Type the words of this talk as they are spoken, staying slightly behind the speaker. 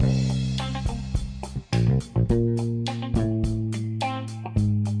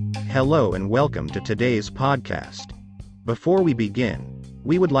Hello and welcome to today's podcast. Before we begin,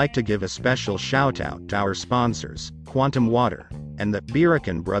 we would like to give a special shout out to our sponsors, Quantum Water, and the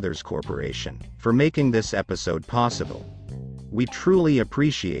Birakan Brothers Corporation, for making this episode possible. We truly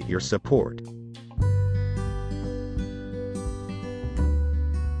appreciate your support.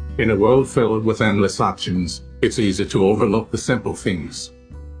 In a world filled with endless options, it's easy to overlook the simple things.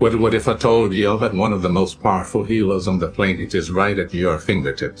 What if I told you that one of the most powerful healers on the planet is right at your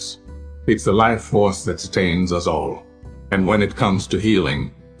fingertips? It's the life force that sustains us all. And when it comes to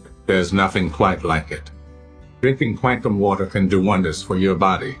healing, there's nothing quite like it. Drinking quantum water can do wonders for your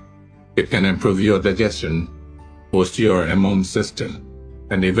body. It can improve your digestion, boost your immune system,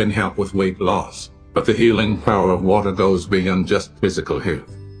 and even help with weight loss. But the healing power of water goes beyond just physical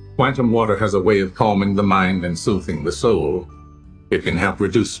health. Quantum water has a way of calming the mind and soothing the soul. It can help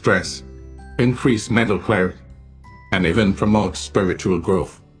reduce stress, increase mental clarity, and even promote spiritual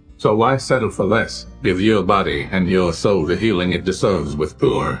growth. So why settle for less? Give your body and your soul the healing it deserves with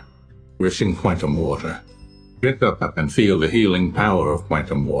pure, nourishing quantum water. Drink up and feel the healing power of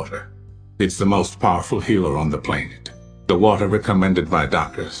quantum water. It's the most powerful healer on the planet. The water recommended by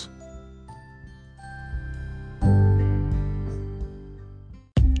doctors.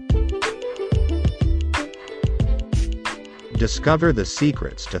 Discover the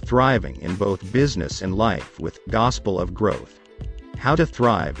secrets to thriving in both business and life with Gospel of Growth. How to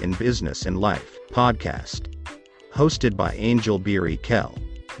Thrive in Business and Life podcast. Hosted by Angel Beery Kell.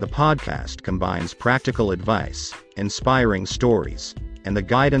 The podcast combines practical advice, inspiring stories, and the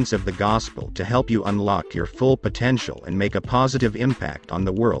guidance of the gospel to help you unlock your full potential and make a positive impact on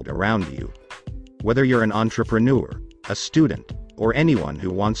the world around you. Whether you're an entrepreneur, a student, or anyone who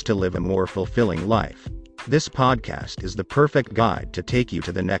wants to live a more fulfilling life, this podcast is the perfect guide to take you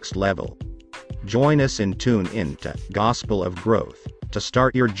to the next level. Join us and tune in to Gospel of Growth to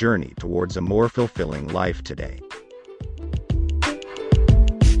start your journey towards a more fulfilling life today.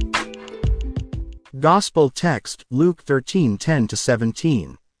 Gospel text, Luke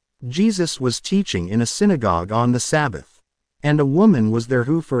 13:10-17. Jesus was teaching in a synagogue on the Sabbath. And a woman was there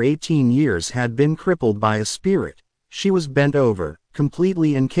who for 18 years had been crippled by a spirit. She was bent over,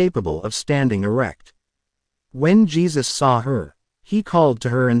 completely incapable of standing erect. When Jesus saw her, he called to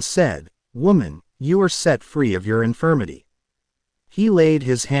her and said, "Woman, you are set free of your infirmity." He laid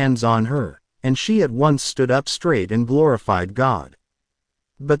his hands on her, and she at once stood up straight and glorified God.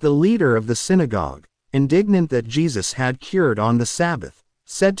 But the leader of the synagogue, indignant that Jesus had cured on the Sabbath,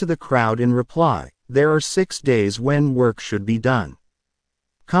 said to the crowd in reply, "There are 6 days when work should be done.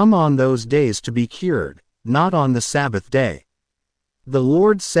 Come on those days to be cured, not on the Sabbath day." The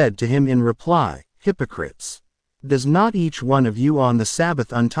Lord said to him in reply, "Hypocrites! Does not each one of you on the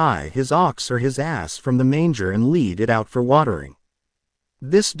Sabbath untie his ox or his ass from the manger and lead it out for watering?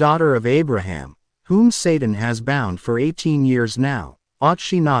 This daughter of Abraham, whom Satan has bound for 18 years now, ought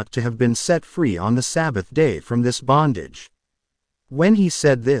she not to have been set free on the Sabbath day from this bondage?" When he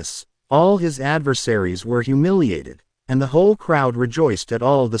said this, all his adversaries were humiliated, and the whole crowd rejoiced at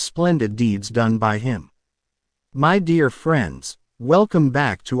all the splendid deeds done by him. My dear friends, welcome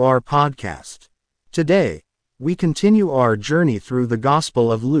back to our podcast. Today, we continue our journey through the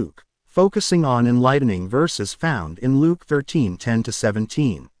Gospel of Luke, focusing on enlightening verses found in Luke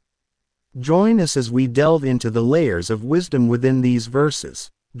 13:10-17. Join us as we delve into the layers of wisdom within these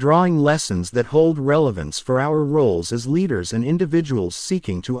verses, drawing lessons that hold relevance for our roles as leaders and individuals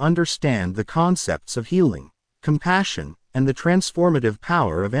seeking to understand the concepts of healing, compassion, and the transformative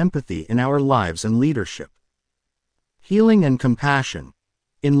power of empathy in our lives and leadership. Healing and compassion.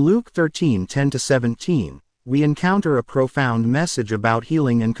 In Luke 13:10-17, we encounter a profound message about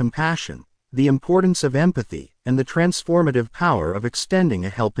healing and compassion, the importance of empathy, and the transformative power of extending a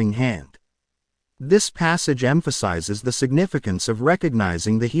helping hand. This passage emphasizes the significance of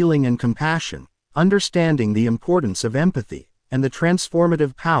recognizing the healing and compassion, understanding the importance of empathy, and the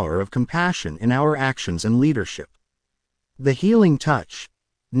transformative power of compassion in our actions and leadership. The healing touch.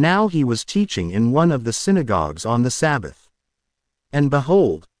 Now he was teaching in one of the synagogues on the Sabbath. And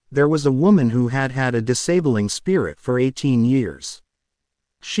behold, there was a woman who had had a disabling spirit for 18 years.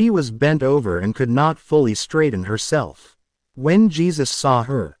 She was bent over and could not fully straighten herself. When Jesus saw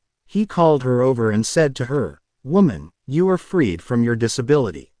her, he called her over and said to her, "Woman, you are freed from your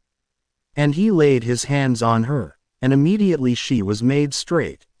disability." And he laid his hands on her, and immediately she was made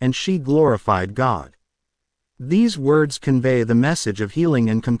straight, and she glorified God. These words convey the message of healing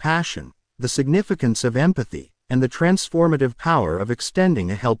and compassion, the significance of empathy, and the transformative power of extending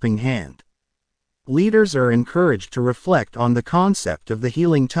a helping hand. Leaders are encouraged to reflect on the concept of the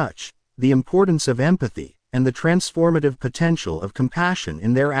healing touch, the importance of empathy, and the transformative potential of compassion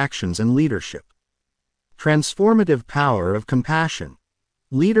in their actions and leadership. Transformative power of compassion.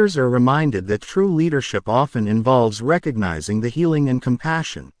 Leaders are reminded that true leadership often involves recognizing the healing and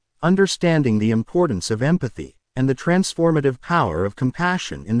compassion, understanding the importance of empathy, and the transformative power of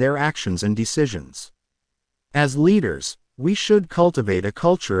compassion in their actions and decisions. As leaders, we should cultivate a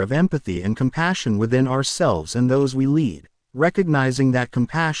culture of empathy and compassion within ourselves and those we lead, recognizing that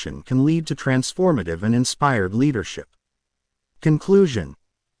compassion can lead to transformative and inspired leadership. Conclusion.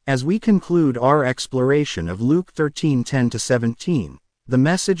 As we conclude our exploration of Luke 13:10-17, the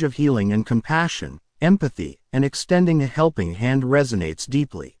message of healing and compassion, empathy, and extending a helping hand resonates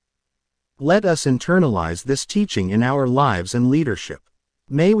deeply. Let us internalize this teaching in our lives and leadership.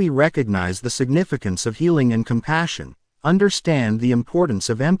 May we recognize the significance of healing and compassion, understand the importance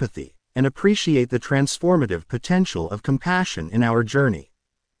of empathy, and appreciate the transformative potential of compassion in our journey.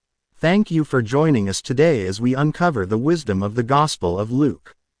 Thank you for joining us today as we uncover the wisdom of the Gospel of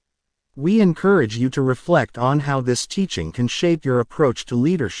Luke. We encourage you to reflect on how this teaching can shape your approach to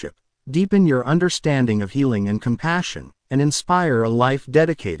leadership, deepen your understanding of healing and compassion, and inspire a life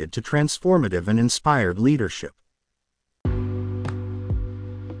dedicated to transformative and inspired leadership.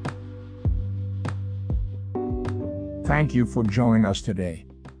 Thank you for joining us today.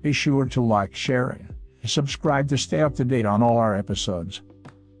 Be sure to like, share, and subscribe to stay up to date on all our episodes.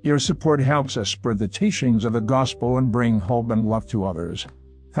 Your support helps us spread the teachings of the gospel and bring hope and love to others.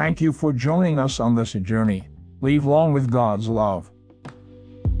 Thank you for joining us on this journey. Live long with God's love.